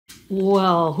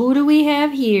Well, who do we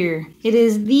have here? It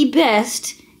is the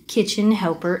best kitchen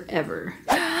helper ever.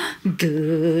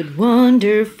 Good,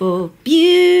 wonderful,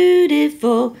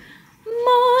 beautiful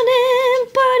morning,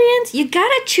 Budians. You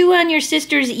gotta chew on your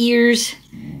sister's ears.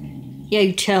 Yeah,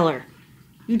 you tell her.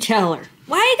 You tell her.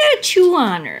 Why you gotta chew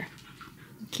on her?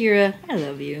 Kira, I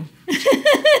love you.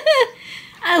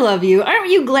 I love you. Aren't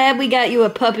you glad we got you a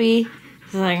puppy?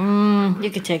 It's like, you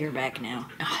can take her back now.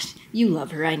 Oh, you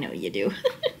love her, I know you do.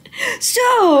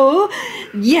 So,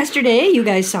 yesterday you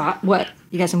guys saw, what?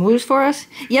 You got some woos for us?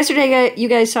 Yesterday you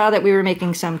guys saw that we were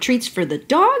making some treats for the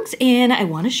dogs, and I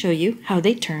want to show you how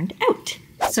they turned out.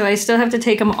 So I still have to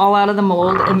take them all out of the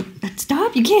mold and,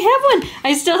 stop, you can't have one!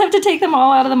 I still have to take them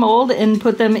all out of the mold and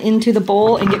put them into the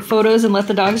bowl and get photos and let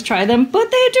the dogs try them,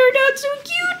 but they turned out so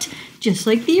cute! Just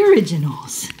like the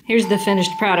originals. Here's the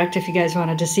finished product if you guys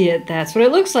wanted to see it. That's what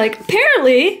it looks like.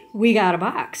 Apparently, we got a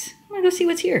box. I'm gonna go see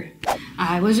what's here.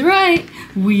 I was right,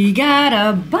 we got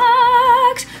a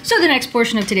box. So the next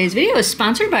portion of today's video is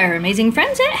sponsored by our amazing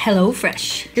friends at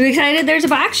HelloFresh. Are you excited there's a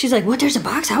box? She's like, what, there's a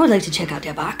box? I would like to check out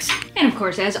that box. And of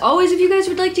course, as always, if you guys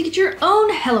would like to get your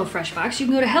own HelloFresh box, you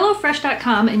can go to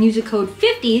HelloFresh.com and use the code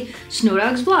 50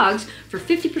 snowdogsvlogs for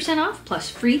 50% off plus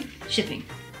free shipping.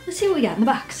 Let's see what we got in the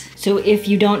box. So if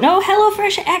you don't know,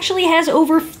 HelloFresh actually has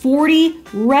over 40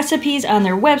 recipes on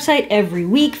their website every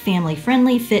week. Family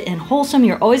friendly, fit and wholesome.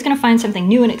 You're always gonna find something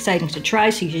new and exciting to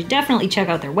try, so you should definitely check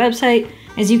out their website.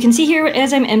 As you can see here,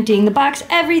 as I'm emptying the box,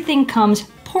 everything comes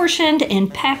portioned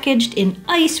and packaged in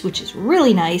ice, which is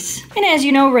really nice. And as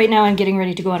you know, right now I'm getting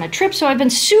ready to go on a trip, so I've been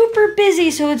super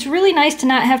busy, so it's really nice to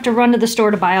not have to run to the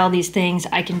store to buy all these things.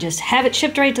 I can just have it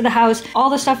shipped right to the house. All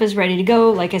the stuff is ready to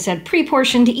go. Like I said,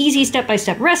 pre-portioned, easy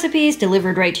step-by-step recipes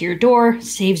delivered right to your door.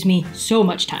 Saves me so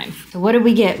much time. So what did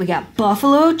we get? We got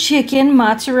buffalo chicken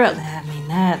mozzarella. I mean,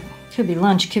 that could be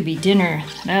lunch, could be dinner.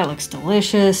 That looks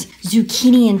delicious.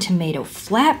 Zucchini and tomato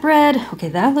flatbread. Okay,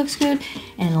 that looks good.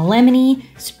 And lemony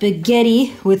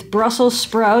spaghetti with Brussels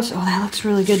sprouts. Oh, that looks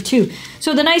really good too.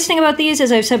 So the nice thing about these,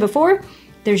 as I've said before,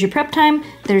 there's your prep time,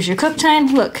 there's your cook time.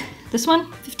 Look, this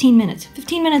one, 15 minutes.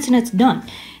 15 minutes and it's done.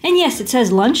 And yes, it says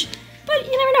lunch, but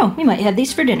you never know, we might have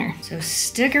these for dinner. So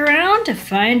stick around to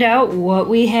find out what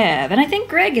we have. And I think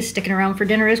Greg is sticking around for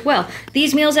dinner as well.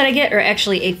 These meals that I get are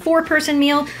actually a 4-person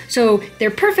meal, so they're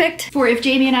perfect for if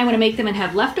Jamie and I want to make them and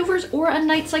have leftovers, or on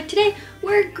nights like today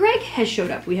where Greg has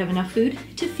showed up. We have enough food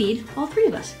to feed all 3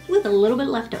 of us with a little bit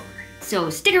left over. So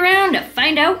stick around to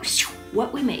find out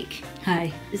what we make.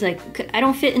 Hi. It's like, I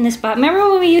don't fit in this box. Remember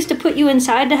when we used to put you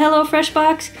inside the HelloFresh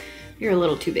box? You're a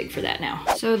little too big for that now.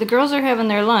 So the girls are having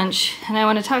their lunch, and I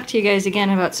want to talk to you guys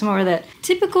again about some more of that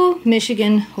typical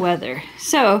Michigan weather.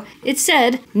 So it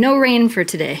said no rain for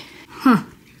today. Huh,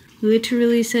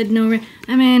 literally said no rain.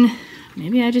 I mean,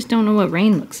 maybe I just don't know what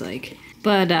rain looks like.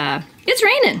 But it's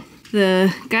raining.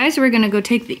 The guys were gonna go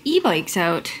take the e-bikes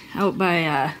out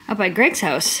by Greg's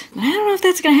house. I don't know if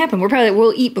that's gonna happen.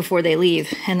 We'll eat before they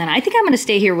leave, and then I think I'm gonna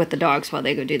stay here with the dogs while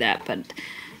they go do that. But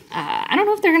I don't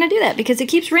know if they're gonna do that because it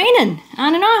keeps raining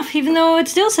on and off, even though it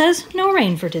still says no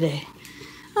rain for today.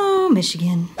 Oh,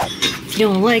 Michigan. If you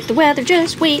don't like the weather,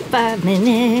 just wait 5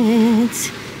 minutes.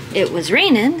 It was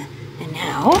raining, and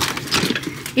now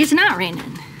it's not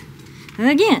raining.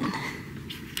 Again.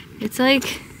 It's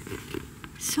like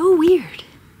so weird.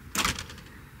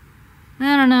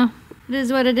 I don't know. It is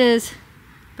what it is.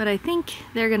 But I think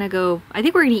they're gonna go, I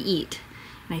think we're gonna eat.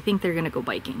 And I think they're gonna go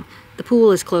biking. The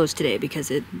pool is closed today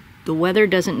because the weather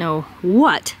doesn't know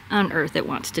what on earth it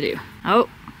wants to do. Oh,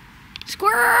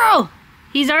 squirrel!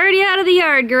 He's already out of the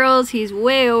yard, girls. He's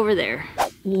way over there.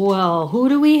 Well, who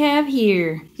do we have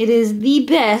here? It is the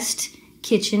best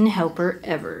kitchen helper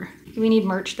ever. Do we need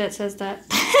merch that says that?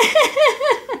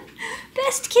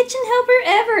 Best kitchen helper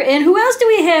ever. And who else do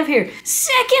we have here?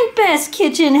 Second best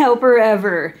kitchen helper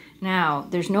ever. Now,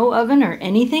 there's no oven or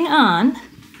anything on,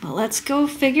 but let's go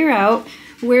figure out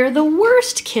where the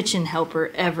worst kitchen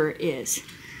helper ever is.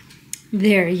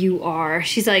 There you are.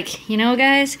 She's like, you know,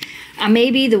 guys, I may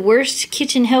be the worst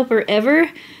kitchen helper ever,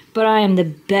 but I am the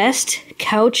best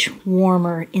couch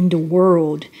warmer in the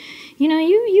world. You know,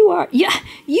 you are. Yeah,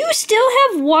 you still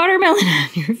have watermelon on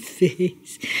your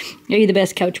face. Are you the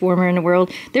best couch warmer in the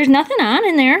world? There's nothing on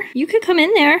in there. You could come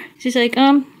in there. She's like,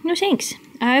 no thanks.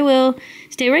 I will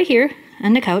stay right here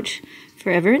on the couch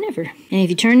forever and ever. And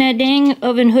if you turn that dang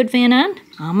oven hood fan on,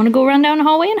 I'm gonna go run down the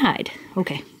hallway and hide.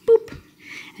 Okay, boop.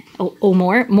 Oh,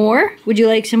 more? More? Would you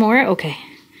like some more? Okay.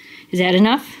 Is that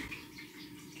enough?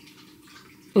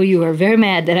 Oh, you are very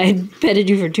mad that I petted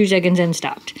you for 2 seconds and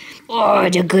stopped. Oh,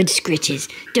 the good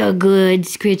scritches. The good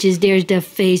scritches. There's the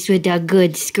face with the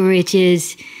good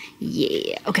scritches.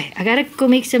 Yeah. Okay, I gotta go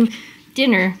make some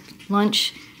dinner,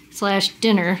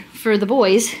 lunch/dinner for the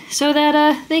boys so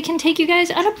that they can take you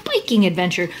guys on a biking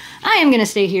adventure. I am gonna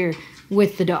stay here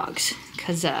with the dogs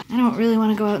because I don't really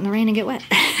want to go out in the rain and get wet.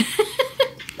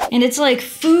 And it's like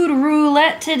food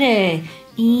roulette today.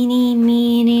 Eeny,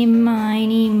 meeny,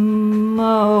 miny,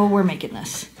 mo. We're making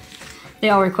this. They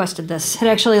all requested this. It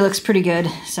actually looks pretty good.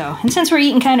 So, and since we're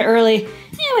eating kind of early,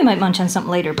 we might munch on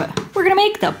something later, but we're gonna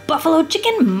make the buffalo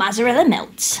chicken mozzarella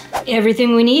melts.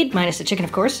 Everything we need, minus the chicken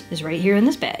of course, is right here in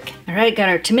this bag. All right, got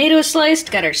our tomatoes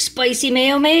sliced, got our spicy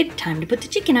mayo made. Time to put the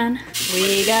chicken on.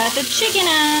 We got the chicken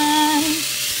on.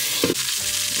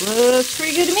 Looks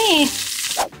pretty good to me.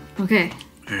 Okay,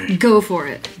 right. Go for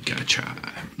it. Gotta try.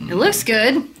 It looks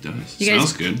good. It does.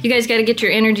 Smells good. You guys gotta get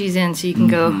your energies in so you can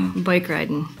go bike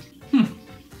riding.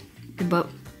 But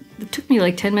it took me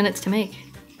like 10 minutes to make.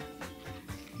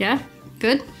 Yeah?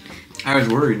 Good? I was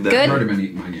worried that Good? I've already been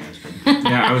eating mine. Yeah, it's good.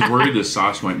 Yeah, I was worried the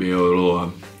sauce might be a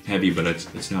little heavy, but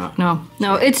it's not. No,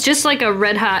 it's just like a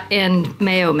red hot and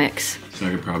mayo mix. So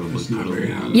I could probably It's not put a very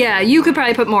little. hot. Yeah, you could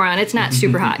probably put more on. It's not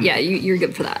super hot. Yeah, you're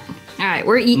good for that. All right,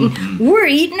 we're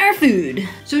eating our food.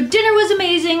 So dinner was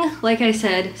amazing. Like I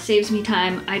said, saves me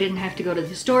time. I didn't have to go to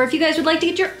the store. If you guys would like to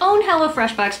get your own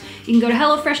HelloFresh box, you can go to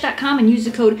HelloFresh.com and use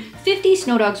the code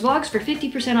 50snowdogsvlogs for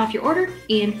 50% off your order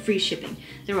and free shipping.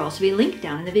 There will also be a link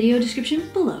down in the video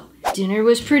description below. Dinner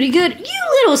was pretty good.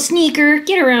 You little sneaker,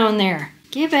 get around there.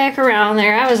 Get back around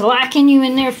there. I was locking you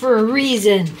in there for a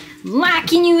reason.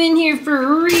 Locking you in here for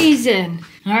a reason.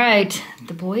 All right,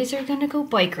 the boys are gonna go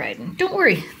bike riding. Don't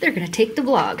worry, they're gonna take the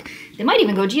vlog. They might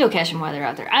even go geocaching while they're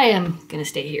out there. I am gonna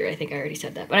stay here. I think I already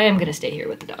said that, but I am gonna stay here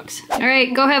with the dogs. All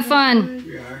right, go have fun.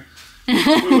 We are. We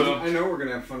will. I know we're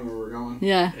gonna have fun where we're going.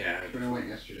 Yeah. Yeah. But I went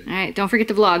yesterday. All right, don't forget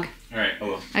to vlog. All right. I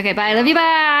will. Okay, bye. Love you,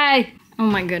 bye. Oh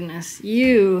my goodness,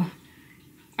 you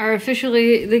are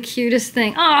officially the cutest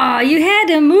thing. Aw, you had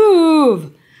to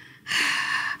move.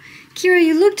 Kira,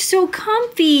 you looked so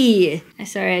comfy. I'm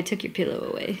sorry I took your pillow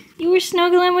away. You were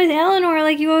snuggling with Eleanor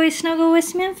like you always snuggle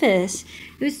with Memphis.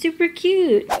 It was super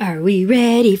cute. Are we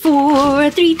ready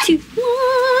for 3, 2,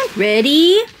 1?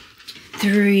 Ready?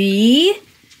 3,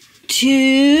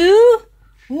 2,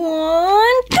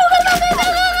 1. Go, go, go, go,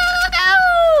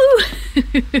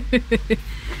 go, go, go!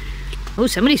 Oh,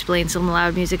 somebody's playing some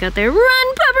loud music out there.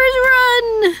 Run, puppers,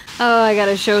 run! Oh, I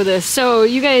gotta show this. So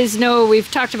you guys know we've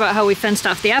talked about how we fenced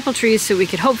off the apple trees so we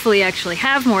could hopefully actually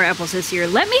have more apples this year.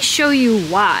 Let me show you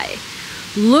why.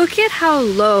 Look at how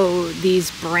low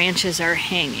these branches are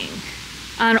hanging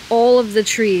on all of the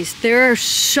trees. There are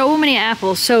so many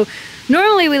apples. So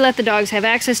normally we let the dogs have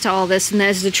access to all this, and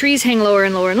as the trees hang lower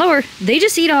and lower and lower, they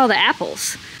just eat all the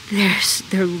apples.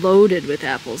 They're loaded with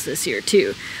apples this year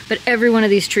too. But every one of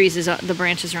these trees, the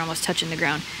branches are almost touching the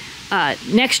ground.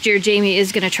 Next year, Jamie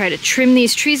is gonna try to trim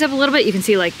these trees up a little bit. You can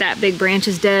see like that big branch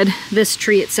is dead. This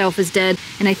tree itself is dead.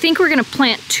 And I think we're gonna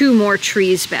plant 2 more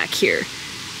trees back here,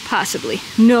 possibly.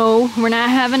 No, we're not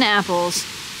having apples.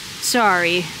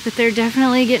 Sorry, but they're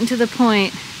definitely getting to the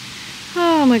point.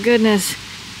 Oh my goodness.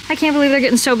 I can't believe they're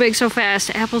getting so big so fast.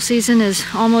 Apple season is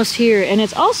almost here, and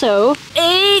it's also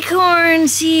acorn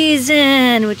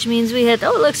season, which means we had,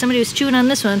 oh look, somebody was chewing on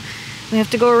this one. We have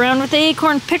to go around with the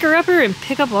acorn picker-upper and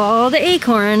pick up all the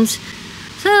acorns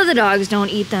so the dogs don't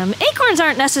eat them. Acorns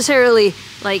aren't necessarily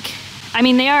like, I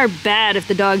mean, they are bad if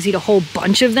the dogs eat a whole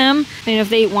bunch of them. I mean, if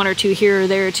they eat 1 or 2 here or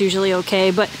there, it's usually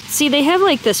okay. But see, they have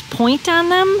like this point on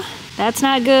them. That's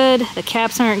not good. The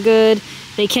caps aren't good.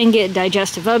 They can get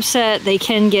digestive upset. They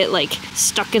can get like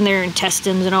stuck in their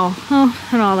intestines and all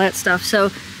that stuff.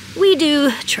 So we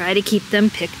do try to keep them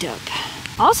picked up.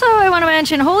 Also, I want to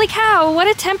mention, holy cow, what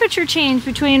a temperature change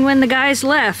between when the guys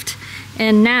left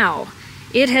and now.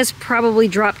 It has probably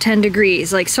dropped 10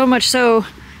 degrees, like so much so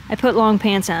I put long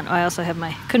pants on. Oh, I also have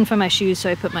couldn't find my shoes, so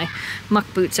I put my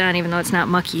muck boots on even though it's not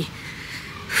mucky.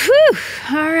 Whew,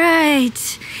 all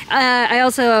right. I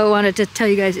also wanted to tell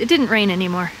you guys, it didn't rain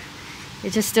anymore.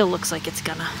 It just still looks like it's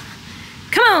gonna.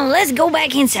 Come on, let's go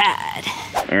back inside.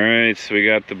 All right, so we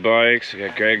got the bikes, we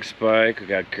got Greg's bike, we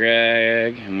got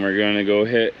Greg, and we're gonna go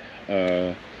hit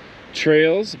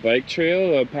trails, bike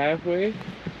trail, a pathway,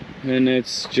 and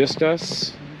it's just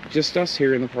us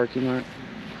here in the parking lot.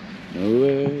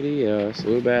 Nobody else. A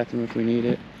little bathroom if we need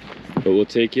it, but we'll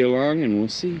take you along and we'll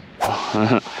see.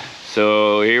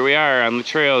 So here we are on the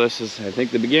trail. This is, I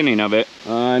think, the beginning of it.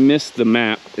 I missed the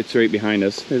map. It's right behind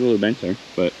us. There's a little bench there,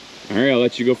 but all right, I'll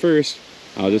let you go first.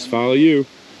 I'll just follow you.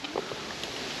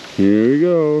 Here we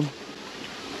go.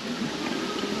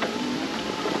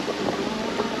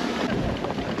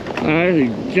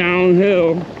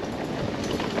 Downhill.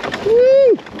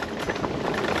 Woo!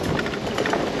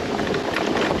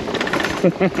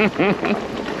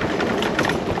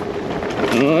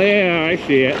 Oh yeah, I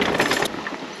see it.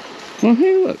 Well,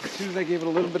 hey, look. As soon as I gave it a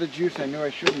little bit of juice, I knew I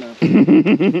shouldn't have.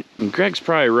 And Greg's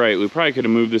probably right. We probably could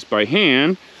have moved this by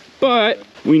hand, but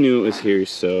we knew it was here,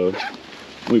 so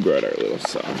we brought our little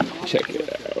saw. Check it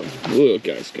out. The little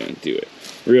guy's gonna do it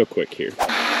real quick here.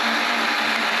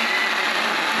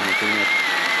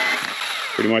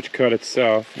 Pretty much cut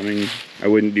itself. I mean, I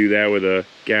wouldn't do that with a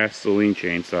gasoline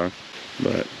chainsaw,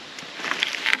 but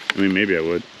I mean, maybe I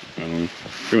would. I don't know.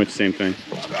 Pretty much the same thing.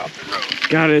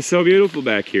 God, it's so beautiful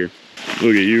back here.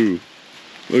 Look at you.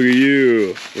 Look at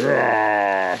you.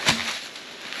 Rawr.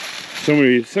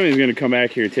 Somebody's gonna come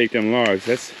back here and take them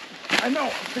logs. I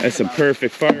know. That's some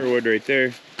perfect firewood right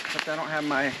there. But I don't have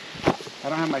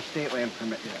my state land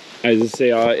permit yet. I just say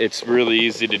it's really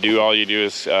easy to do. All you do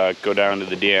is go down to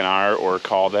the DNR or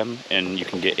call them, and you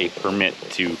can get a permit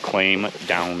to claim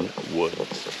down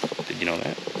woods. Did you know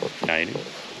that? Now you do.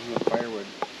 Firewood.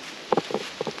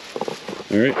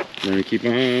 All right, we're gonna keep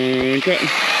on cutting.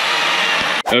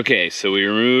 Okay, so we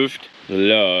removed the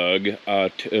log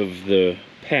out of the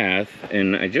path,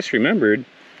 and I just remembered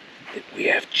that we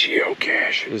have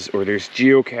geocaches, or there's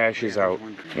geocaches out.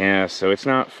 Yeah, so it's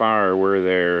not far. We're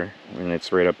there, and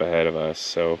it's right up ahead of us.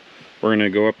 So we're gonna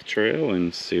go up the trail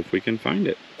and see if we can find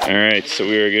it. All right, so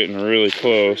we were getting really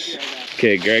close.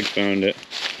 Okay, Greg found it.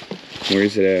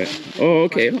 Where's it at? Oh,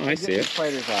 okay, oh, I see it.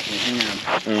 Spiders off me. Hang on.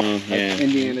 Oh, yeah. Like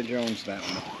Indiana Jones, that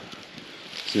one.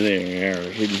 So there we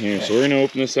are, hidden here. So we're gonna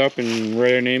open this up and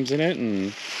write our names in it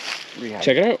and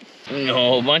check it out. A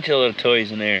whole bunch of little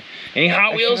toys in there. Any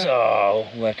Hot Wheels? Oh,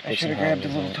 we'll have to I put should some have Hot grabbed a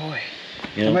Wheels little on. toy.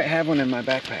 Yep. I might have one in my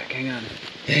backpack. Hang on.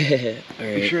 Alright,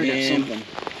 I'm sure I got something.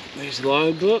 There's a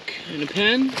logbook and a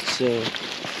pen. So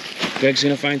Greg's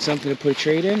gonna find something to put a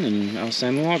trade in, and I'll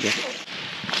sign the logbook.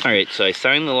 Alright, so I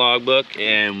signed the logbook,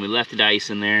 and we left the dice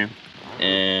in there,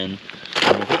 and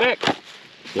I'm gonna go back.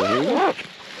 So here we go.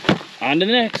 On to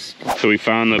the next. So we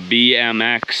found the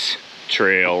BMX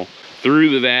trail through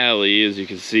the valley. As you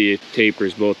can see, it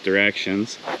tapers both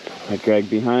directions. Got Greg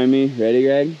behind me. Ready,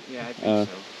 Greg? Yeah, I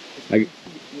think so.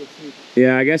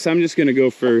 Yeah, I guess I'm just gonna go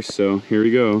first, so here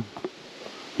we go.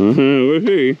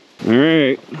 Woohoo!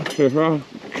 Alright,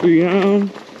 tree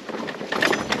down.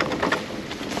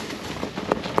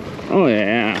 Oh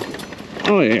yeah.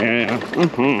 Oh yeah.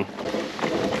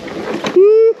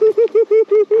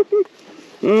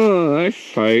 Oh,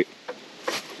 that's tight.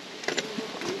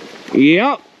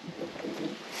 Yep.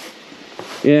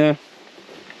 Yeah.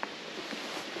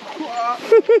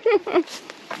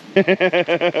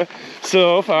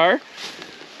 So far,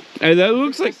 that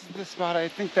looks like This is the spot. I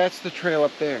think that's the trail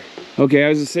up there. okay. I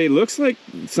was gonna say, looks like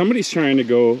somebody's trying to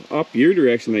go up your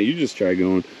direction that you just tried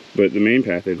going, but the main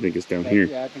path I think is down here.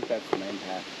 Yeah, I think that's the main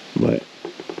path. But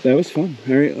that was fun.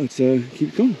 All right, let's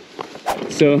keep going.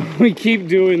 So we keep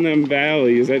doing them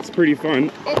valleys. That's pretty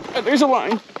fun. Oh, there's a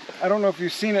line. I don't know if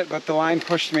you've seen it, but the line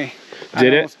pushed me.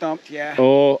 Did I it? almost dumped, yeah.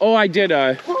 Oh, I did.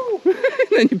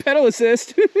 Then you pedal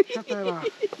assist. Shut that off.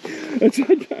 I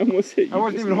almost hit you. I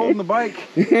wasn't even holding the bike.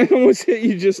 I almost hit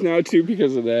you just now too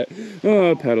because of that.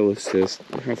 Oh, pedal assist.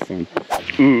 How fun.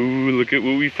 Ooh, look at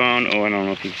what we found. Oh, I don't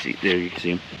know if you can see. There, you can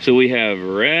see them. So we have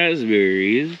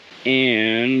raspberries,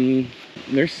 and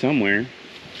they're somewhere.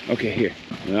 Okay, here.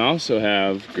 We also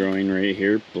have growing right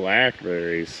here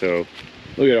blackberries. So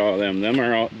look at all of them. Them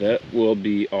are all, that will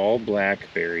be all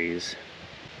blackberries.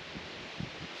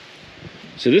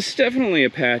 So this is definitely a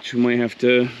patch we might have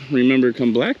to remember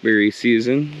come blackberry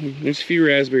season. There's a few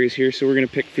raspberries here, so we're gonna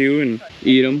pick a few and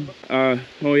eat them.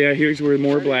 Oh yeah, here's where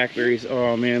more blackberries.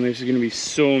 Oh man, there's gonna be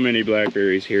so many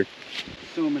blackberries here.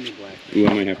 So many blackberries. Ooh,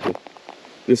 I might have to.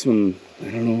 This one,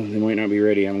 I don't know, they might not be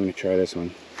ready. I'm gonna try this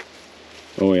one.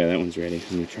 Oh yeah, that one's ready.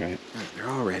 I'm gonna try it. They're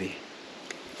all ready.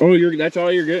 Oh, that's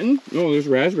all you're getting? Oh, there's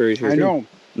raspberries here I too. know.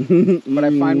 But I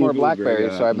find more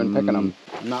blackberries, so I've been picking them.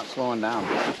 I'm not slowing down.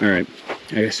 All right,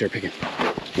 I gotta start picking.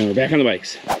 And we're back on the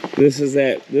bikes. This is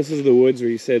the woods where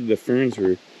you said the ferns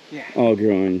were all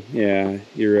growing. Yeah,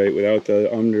 you're right. Without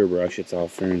the underbrush, it's all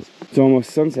ferns. It's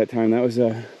almost sunset time. That was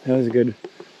a good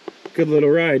little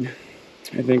ride.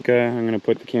 I think I'm gonna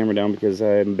put the camera down because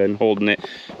I've been holding it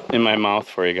in my mouth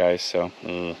for you guys. So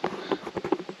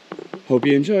hope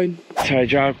you enjoyed. So I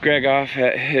dropped Greg off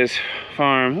at his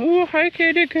farm. Oh, hi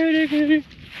kitty, kitty, kitty.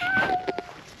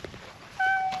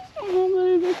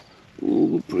 Oh, baby.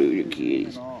 Oh, pretty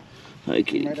kitties. Hi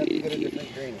kitty, kitty,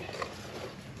 kitty.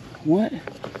 What?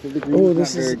 Oh,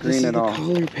 this is green at the all.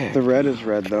 color pack. The red is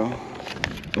red though.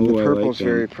 And the purple's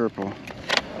very purple.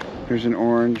 There's an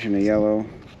orange and a yellow.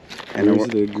 And where's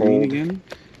the green again?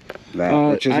 That,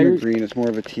 which isn't a green, it's more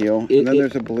of a teal. And then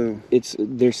there's a blue.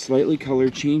 They're slightly color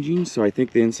changing, so I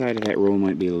think the inside of that roll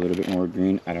might be a little bit more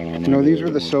green. I don't know. No, these were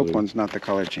the soap ones, not the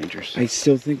color changers. I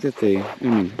still think that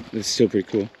it's still pretty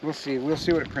cool. We'll see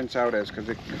what it prints out as, because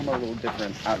it come out a little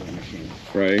different out of the machine.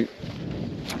 Right.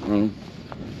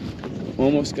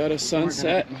 Almost got a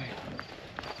sunset.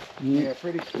 Yeah,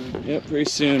 pretty soon. Yeah, pretty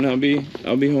soon. I'll be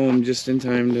home just in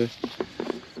time to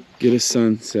get a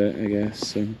sunset, I guess.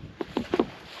 So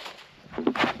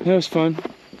that was fun.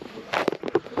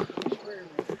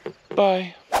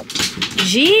 Bye.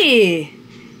 Gee,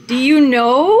 do you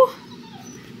know?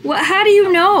 What? How do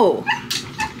you know?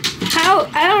 How?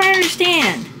 I don't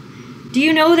understand. Do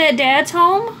you know that Dad's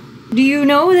home? Do you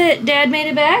know that Dad made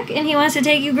it back and he wants to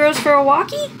take you girls for a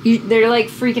walkie? They're like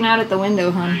freaking out at the window,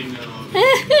 hon.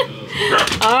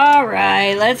 All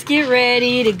right, let's get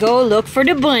ready to go look for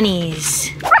the bunnies.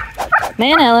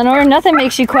 Man, Eleanor, nothing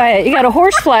makes you quiet. You got a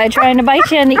horsefly trying to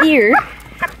bite you in the ear.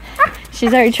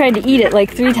 She's already tried to eat it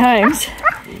like 3 times.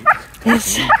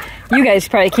 You guys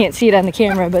probably can't see it on the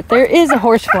camera, but there is a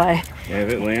horsefly. Yeah, if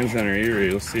it lands on her ear,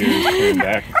 you'll see her turn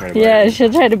back and try to bite it.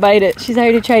 She'll try to bite it. She's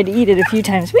already tried to eat it a few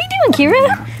times. What are you doing,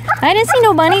 Kira? I didn't see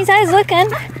no bunnies. I was looking.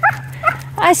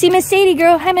 I see Miss Sadie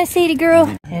girl. Hi, Miss Sadie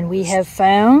girl. And we have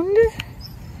found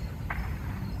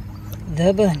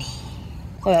the bunny.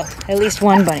 Well, at least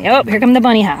one bunny. Oh, here come the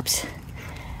bunny hops.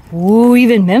 Ooh,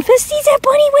 even Memphis sees that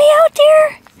bunny way out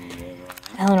there?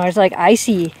 Eleanor's like, I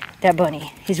see that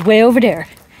bunny. He's way over there.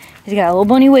 He's got a little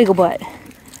bunny wiggle butt.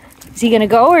 Is he gonna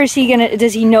go, or is he gonna,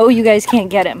 does he know you guys can't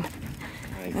get him?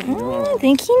 I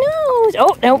think he knows.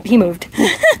 Oh, no, he moved.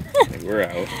 We're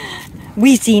out.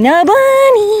 We seen a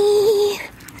bunny.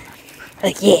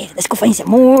 Like, yeah, let's go find some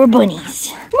more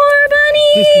bunnies. More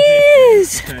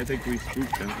bunnies! I think we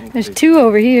spooked them. There's 2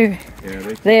 over here.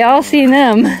 Yeah, they all seen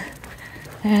them.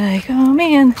 They're like, oh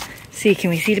man. See,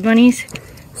 can we see the bunnies?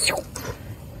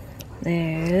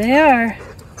 There they are.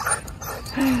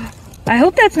 I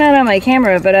hope that's not on my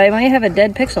camera, but I might have a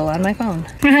dead pixel on my phone.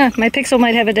 My pixel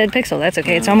might have a dead pixel. That's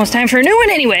okay. It's almost time for a new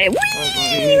one anyway.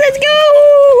 Whee! Let's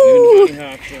go!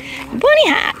 Bunny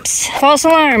hops. False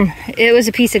alarm. It was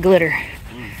a piece of glitter.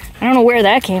 I don't know where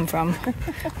that came from.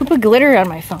 Who put glitter on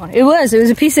my phone? It was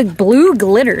a piece of blue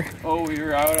glitter. Oh, we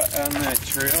were out on that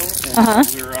trail, and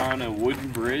we were on a wooden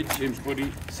bridge, and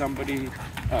somebody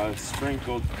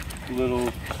sprinkled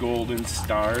little golden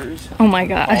stars. Oh my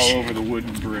gosh. All over the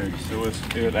wooden bridge, so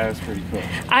that was pretty cool.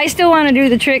 I still want to do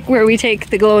the trick where we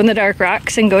take the glow-in-the-dark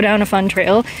rocks and go down a fun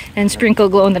trail and sprinkle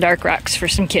glow-in-the-dark rocks for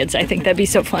some kids. I think that'd be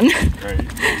so fun. Right.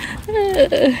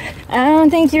 I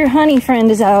don't think your honey friend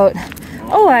is out.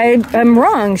 Oh, I'm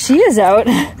wrong. She is out.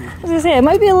 I was gonna say, it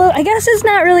might be a little, I guess it's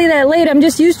not really that late. I'm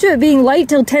just used to it being light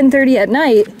till 10:30 at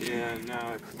night. Yeah,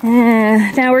 now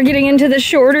it's... Now we're getting into the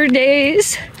shorter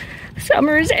days.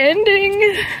 Summer's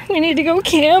ending. We need to go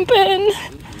camping.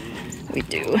 We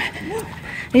do.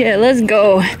 Yeah, let's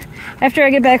go. After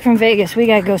I get back from Vegas, we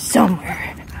gotta go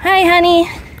somewhere. Hi, honey.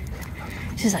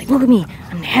 She's like, look at me.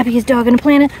 I'm the happiest dog on the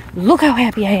planet. Look how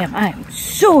happy I am. I am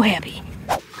so happy.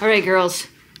 All right, girls.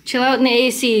 Chill out in the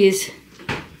ACs.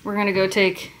 We're gonna go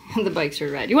take the bikes for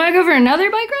a ride. You wanna go for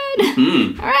another bike ride?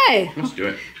 Mm-hmm. All right. Let's do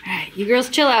it. All right, you girls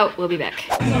chill out. We'll be back.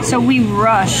 So we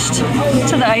rushed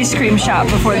to the ice cream shop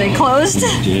before they closed.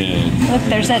 Yeah. Look,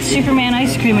 there's that Superman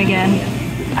ice cream again.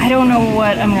 I don't know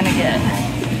what I'm gonna get.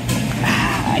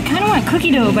 I kind of want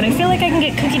cookie dough, but I feel like I can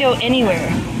get cookie dough anywhere.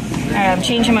 All right, I'm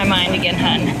changing my mind again,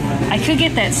 hun. I could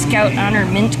get that Scout Honor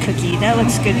mint cookie. That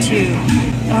looks good too.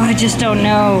 Oh, I just don't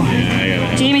know.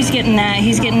 Yeah, Jamie's getting that.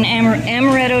 He's getting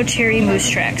amaretto cherry mousse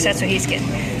tracks. That's what he's getting.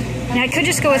 Now, I could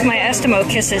just go with my Eskimo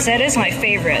Kisses. That is my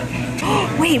favorite.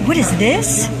 Wait, what is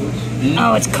this?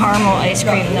 Oh, it's caramel ice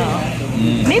cream, though.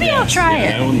 Maybe I'll try it.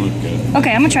 That one looked good.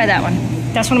 Okay, I'm gonna try that one.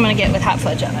 That's what I'm gonna get with hot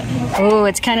fudge on it. Oh,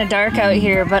 it's kind of dark out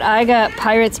here, but I got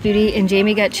Pirate's Beauty and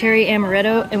Jamie got cherry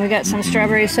amaretto, and we got some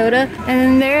strawberry soda.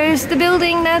 And there's the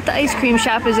building that the ice cream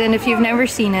shop is in if you've never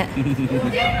seen it.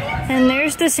 And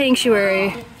there's the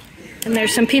sanctuary. And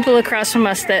there's some people across from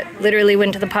us that literally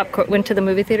went to the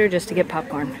movie theater just to get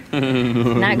popcorn.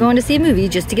 Not going to see a movie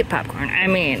just to get popcorn. I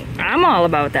mean, I'm all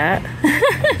about that.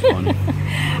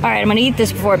 All right, I'm gonna eat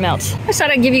this before it melts. I just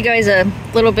thought I'd give you guys a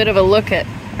little bit of a look at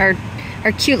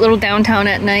our cute little downtown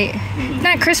at night. It's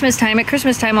not Christmas time. At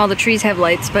Christmas time, all the trees have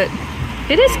lights, but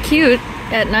it is cute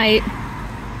at night.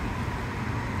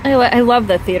 I love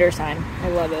the theater sign. I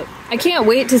love it. I can't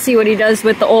wait to see what he does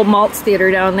with the old Maltz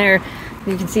Theater down there.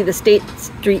 You can see the State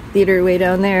Street Theater way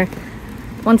down there.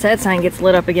 Once that sign gets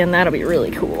lit up again, that'll be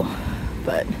really cool.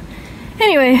 But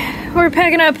anyway, we're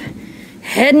packing up,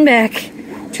 heading back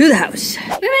to the house. We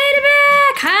made it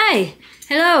back Hi!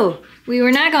 Hello! We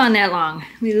were not gone that long.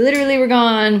 We literally were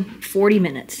gone 40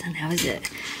 minutes, and that was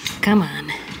it. Come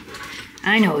on.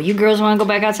 I know, you girls want to go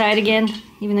back outside again?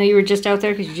 Even though you were just out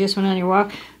there because you just went on your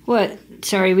walk? What?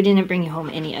 Sorry, we didn't bring you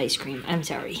home any ice cream. I'm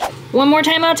sorry. One more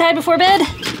time outside before bed?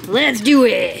 Let's do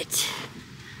it!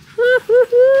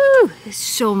 Woo-hoo-hoo! It's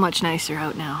so much nicer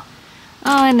out now.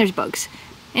 Oh, and there's bugs.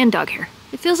 And dog hair.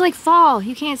 It feels like fall.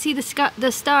 You can't see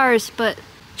the stars, but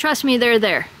trust me, they're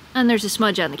there. And there's a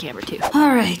smudge on the camera too. All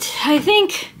right, I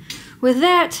think with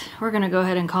that, we're gonna go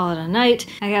ahead and call it a night.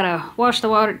 I gotta wash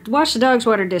the dog's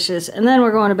water dishes, and then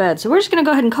we're going to bed. So we're just gonna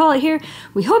go ahead and call it here.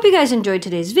 We hope you guys enjoyed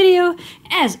today's video.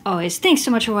 As always, thanks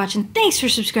so much for watching. Thanks for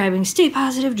subscribing. Stay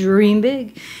positive, dream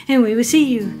big, and we will see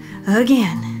you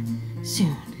again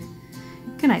soon.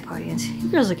 Good night, audience. You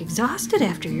girls look exhausted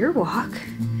after your walk.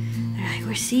 All right,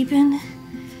 we're sleeping.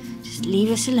 Just leave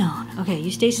us alone. Okay,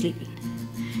 you stay sleeping.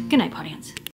 Good night, audience.